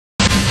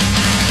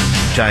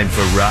Time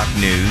for rock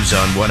news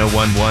on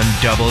 101.1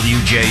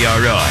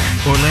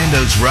 WJRR,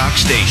 Orlando's rock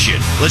station.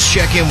 Let's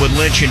check in with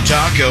Lynch and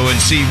Taco and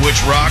see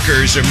which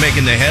rockers are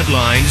making the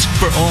headlines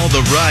for all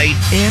the right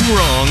and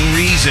wrong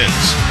reasons.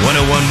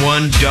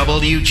 101.1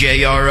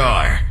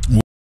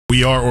 WJRR.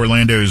 We are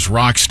Orlando's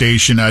rock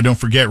station. Don't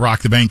forget,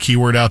 Rock the Bank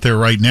keyword out there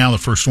right now. The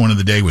first one of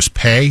the day was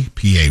pay,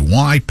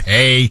 P-A-Y,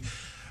 pay.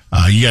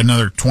 You got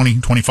another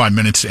 20, 25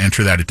 minutes to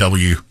enter that at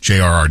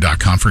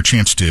WJRR.com for a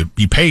chance to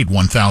be paid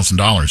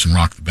 $1,000 in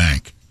Rock the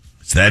Bank.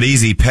 It's that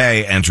easy.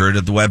 Pay, enter it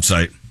at the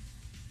website.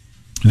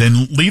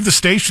 Then leave the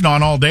station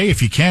on all day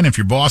if you can. If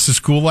your boss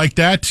is cool like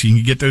that, you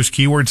can get those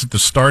keywords at the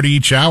start of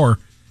each hour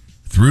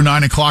through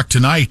 9 o'clock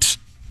tonight.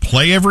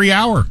 Play every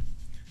hour.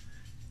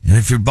 And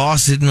if your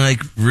boss isn't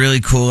like really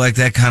cool like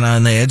that, kind of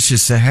on the edge,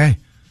 just say, hey,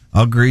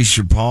 I'll grease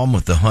your palm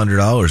with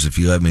 $100 if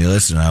you let me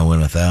listen. I'll win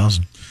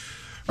 $1,000.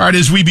 All right,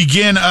 as we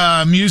begin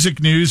music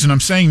news, and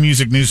I'm saying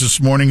music news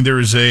this morning, there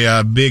is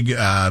a big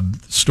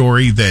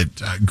story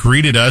that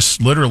greeted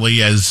us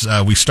literally as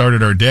we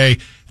started our day.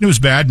 It was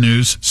bad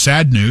news,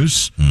 sad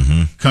news.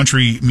 Mm-hmm.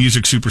 Country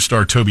music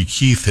superstar Toby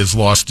Keith has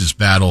lost his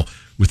battle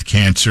with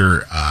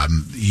cancer.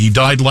 He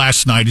died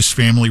last night. His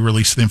family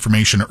released the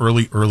information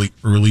early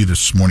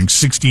this morning.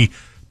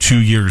 62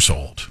 years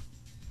old.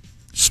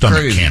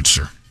 Stomach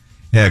cancer.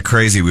 Yeah,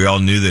 crazy. We all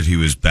knew that he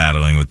was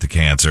battling with the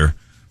cancer,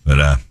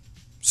 but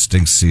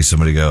stinks to see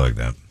somebody go like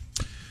that.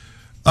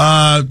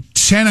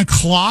 10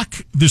 o'clock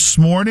this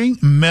morning,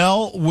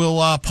 Mel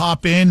will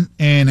pop in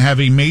and have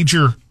a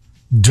major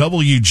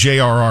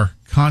WJRR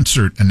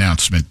concert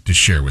announcement to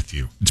share with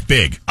you. It's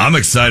big. I'm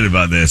excited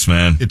about this,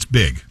 man. It's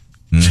big.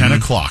 10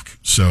 o'clock,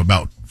 so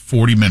about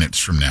 40 minutes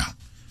from now.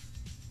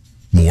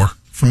 More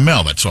from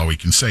Mel. That's all we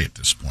can say at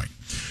this point.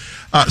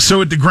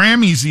 So at the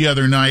Grammys the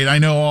other night, I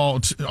know all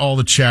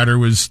the chatter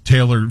was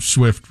Taylor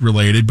Swift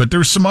related, but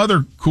there's some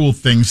other cool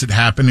things that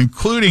happened,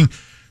 including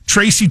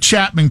Tracy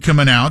Chapman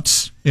coming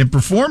out and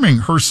performing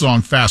her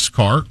song Fast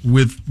Car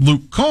with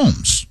Luke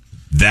Combs.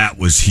 That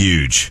was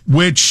huge.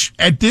 Which,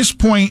 at this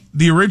point,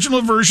 the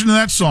original version of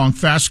that song,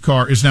 Fast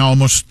Car, is now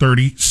almost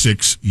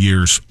 36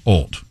 years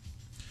old.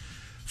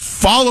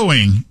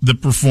 Following the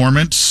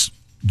performance,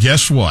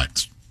 guess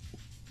what?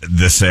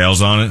 The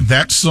sales on it?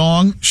 That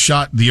song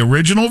shot the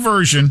original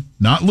version,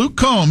 not Luke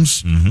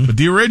Combs, but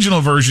the original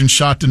version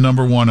shot to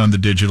 #1 on the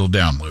digital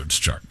downloads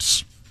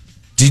charts.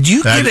 Did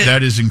you get it?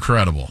 That is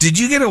incredible. Did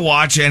you get to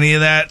watch any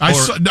of that?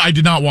 I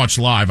did not watch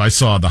live. I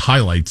saw the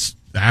highlights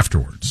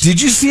afterwards. Did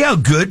you see how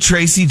good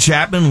Tracy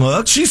Chapman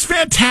looks? She's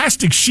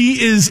fantastic.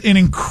 She is an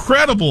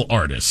incredible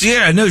artist.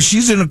 Yeah, no,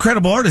 she's an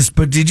incredible artist.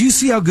 But did you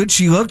see how good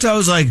she looked? I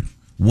was like,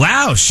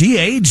 wow, she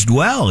aged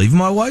well. Even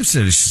my wife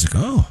said it. She's like,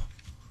 oh.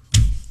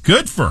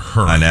 Good for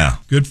her. I know.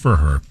 Good for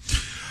her.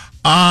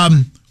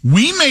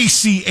 We may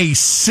see a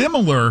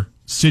similar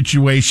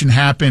situation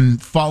happen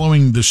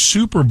following the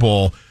Super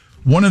Bowl.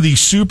 One of these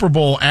Super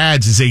Bowl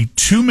ads is a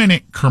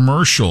 2-minute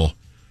commercial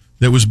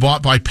that was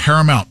bought by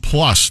Paramount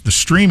Plus, the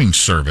streaming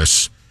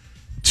service,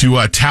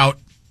 to tout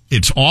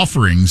its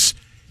offerings.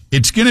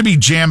 It's going to be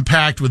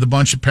jam-packed with a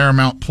bunch of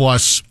Paramount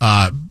Plus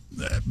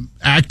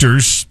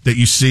actors that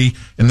you see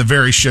in the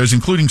various shows,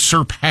 including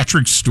Sir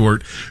Patrick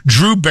Stewart.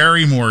 Drew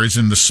Barrymore is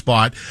in the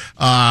spot.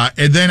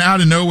 And then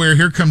out of nowhere,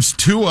 here comes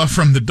Tua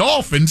from the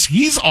Dolphins.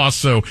 He's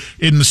also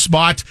in the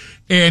spot.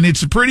 And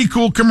it's a pretty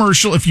cool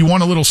commercial. If you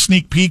want a little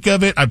sneak peek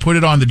of it, I put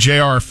it on the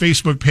JR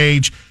Facebook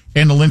page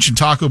and the Lynch and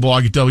Taco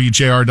blog at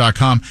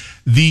WJR.com.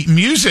 The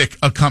music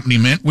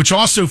accompaniment, which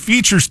also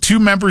features 2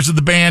 members of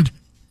the band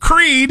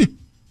Creed,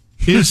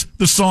 is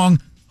the song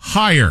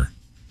Higher.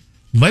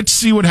 Let's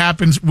see what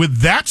happens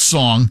with that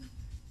song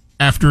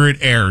after it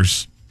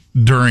airs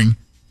during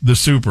the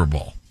Super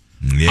Bowl.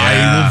 Yeah.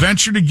 I will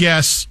venture to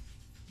guess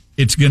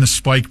it's going to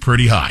spike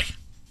pretty high.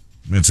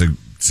 It's a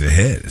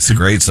hit. It's a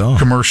great song.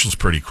 Commercial's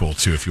pretty cool,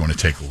 too, if you want to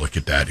take a look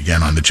at that.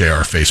 Again, on the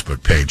JR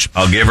Facebook page.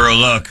 I'll give her a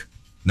look.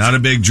 Not a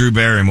big Drew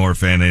Barrymore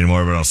fan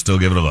anymore, but I'll still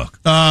give it a look.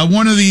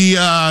 One of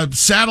the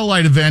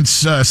satellite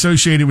events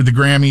associated with the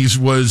Grammys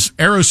was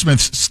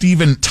Aerosmith's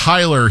Steven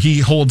Tyler.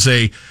 He holds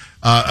a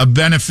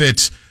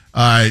benefit.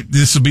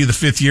 This will be the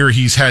 5th year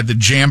he's had the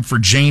Jam for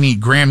Janie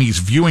Grammys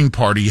viewing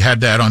party. He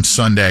had that on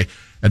Sunday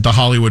at the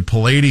Hollywood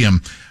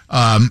Palladium.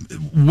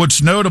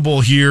 What's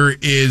notable here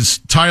is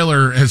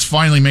Tyler has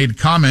finally made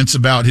comments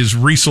about his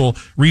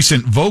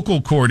recent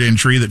vocal cord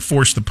injury that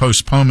forced the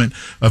postponement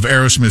of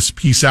Aerosmith's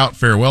Peace Out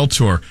Farewell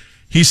Tour.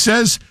 He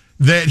says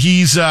that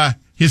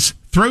his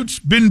throat's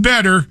been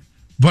better,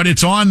 but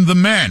it's on the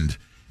mend.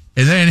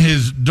 And then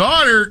his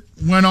daughter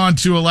went on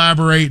to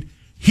elaborate,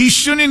 he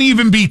shouldn't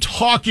even be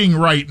talking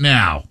right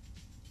now.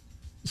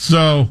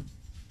 So,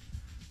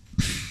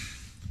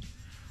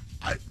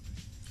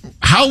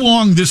 how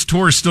long this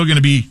tour is still going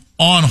to be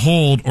on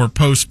hold or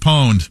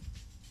postponed,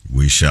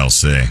 we shall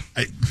see.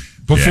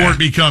 Before it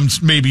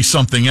becomes maybe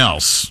something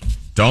else.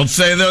 Don't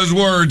say those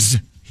words.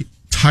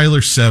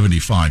 Tyler's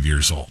 75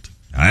 years old.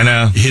 I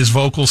know. His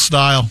vocal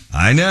style.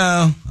 I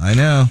know.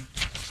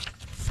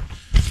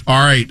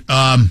 All right.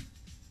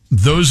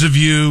 those of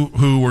you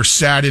who were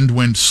saddened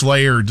when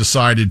Slayer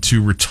decided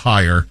to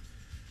retire,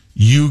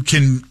 you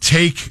can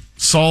take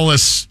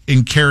solace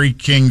in Kerry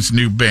King's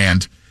new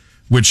band,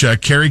 which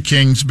Kerry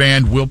King's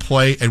band will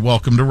play at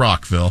Welcome to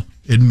Rockville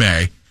in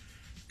May.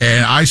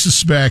 And I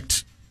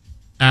suspect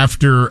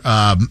after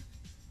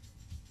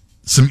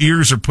some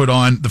ears are put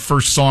on the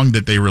first song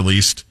that they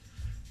released,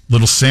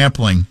 little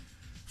sampling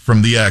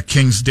from the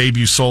King's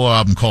debut solo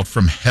album called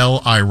From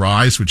Hell I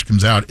Rise, which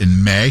comes out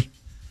in May.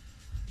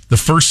 The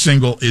first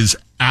single is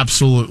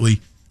absolutely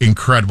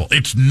incredible.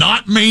 It's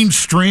not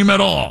mainstream at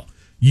all.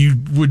 You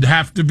would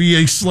have to be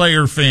a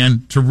Slayer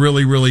fan to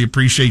really, really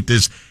appreciate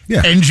this,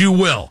 and you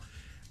will.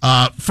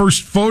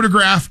 First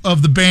photograph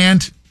of the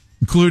band,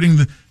 including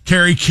the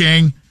Kerry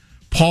King,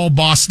 Paul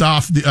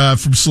Bostoff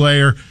from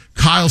Slayer,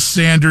 Kyle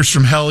Sanders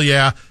from Hell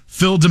Yeah,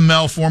 Phil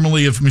DeMel,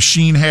 formerly of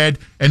Machine Head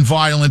and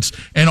Violence,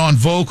 and on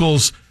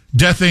vocals,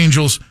 Death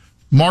Angels,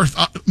 Mark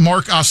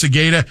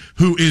Osageda,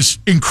 who is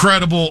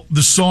incredible.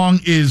 The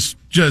song is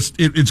just,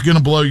 it's going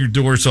to blow your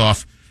doors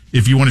off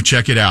if you want to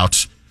check it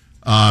out.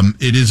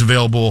 It is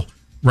available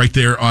right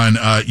there on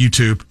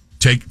YouTube.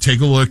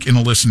 Take a look and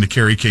a listen to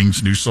Kerry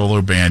King's new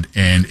solo band.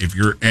 And if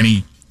you're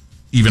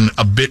even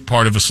a bit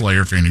part of a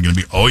Slayer fan, you're going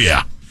to be, oh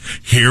yeah,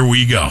 here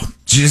we go.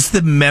 Just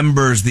the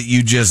members that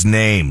you just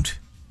named.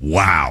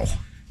 Wow.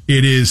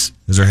 It is.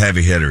 Those are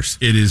heavy hitters.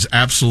 It is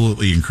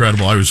absolutely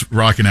incredible. I was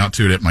rocking out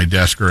to it at my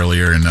desk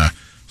earlier, and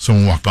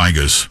someone walked by and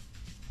goes,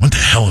 "What the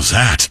hell is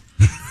that?"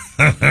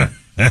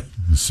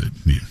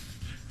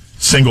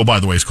 Single, by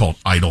the way, is called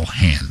Idle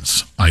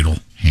Hands. Idle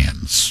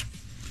Hands.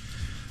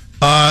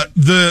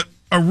 The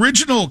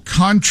original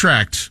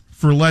contract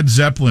for Led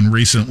Zeppelin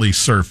recently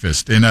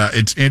surfaced, and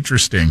it's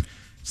interesting.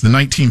 It's the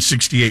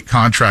 1968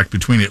 contract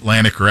between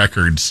Atlantic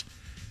Records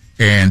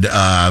and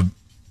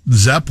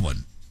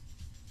Zeppelin.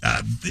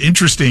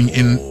 Interesting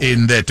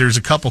in that there's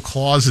a couple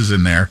clauses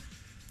in there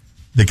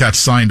that got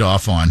signed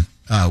off on.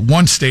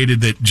 One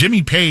stated that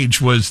Jimmy Page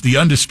was the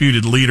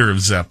undisputed leader of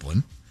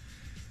Zeppelin.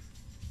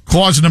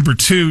 Clause number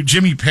 2,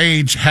 Jimmy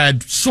Page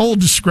had sole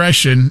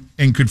discretion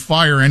and could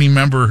fire any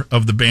member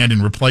of the band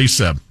and replace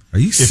them. Are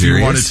you if serious?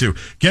 He wanted to.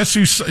 Guess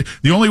who?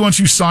 The only ones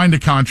who signed a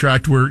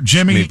contract were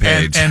Jimmy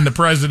and the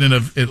president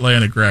of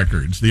Atlantic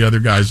Records. The other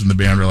guys in the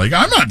band were like,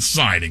 "I'm not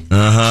signing."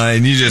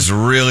 And you just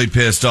really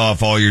pissed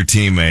off all your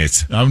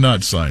teammates. I'm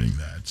not signing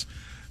that.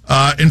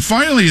 And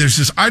finally, there's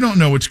this. I don't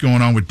know what's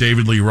going on with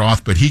David Lee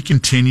Roth, but he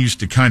continues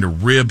to kind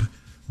of rib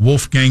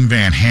Wolfgang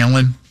Van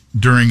Halen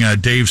during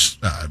Dave's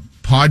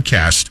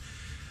podcast.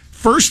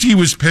 First, he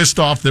was pissed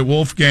off that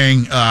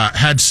Wolfgang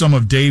had some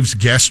of Dave's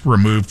guests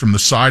removed from the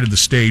side of the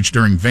stage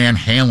during Van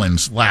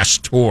Halen's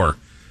last tour.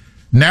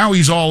 Now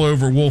he's all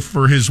over Wolf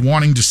for his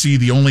wanting to see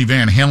the only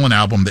Van Halen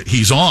album that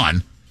he's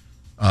on.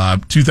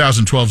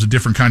 2012's A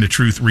Different Kind of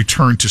Truth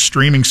returned to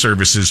streaming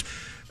services.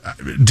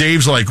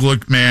 Dave's like,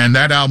 "Look, man,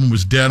 that album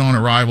was dead on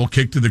arrival,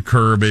 kicked to the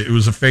curb. It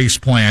was a face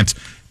plant.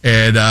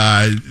 And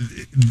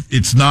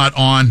it's not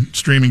on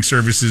streaming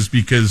services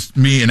because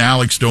me and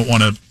Alex don't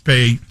want to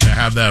pay to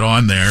have that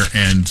on there,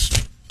 and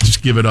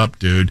just give it up,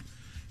 dude."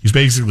 He's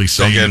basically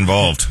saying, "Don't get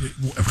involved."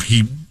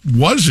 He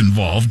was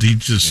involved. He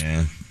just,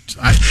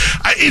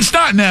 it's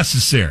not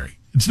necessary.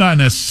 It's not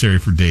necessary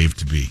for Dave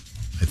to be,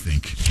 I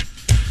think,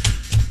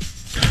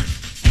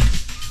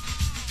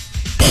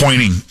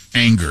 pointing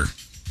anger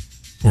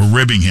or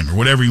ribbing him or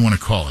whatever you want to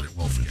call it at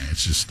Wolfgang.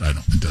 It's just,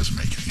 it doesn't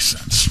make any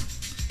sense.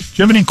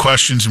 Do you have any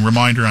questions and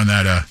reminder on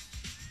that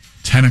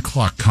 10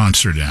 o'clock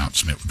concert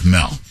announcement with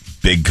Mel?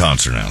 Big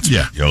concert announcement.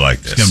 Yeah. You'll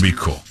like this. It's going to be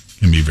cool. It's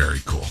going to be very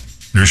cool.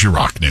 There's your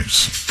rock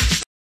news.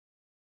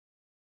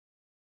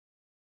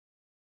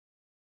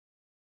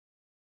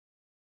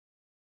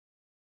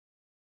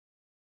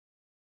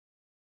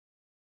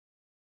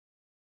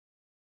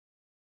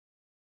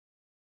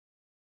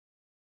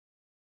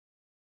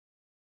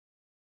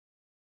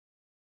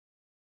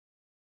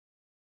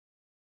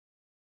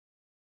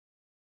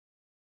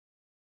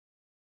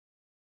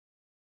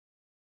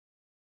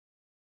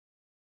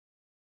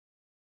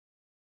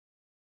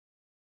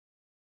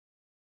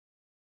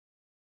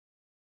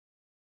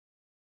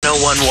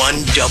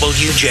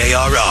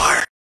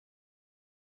 WJRR.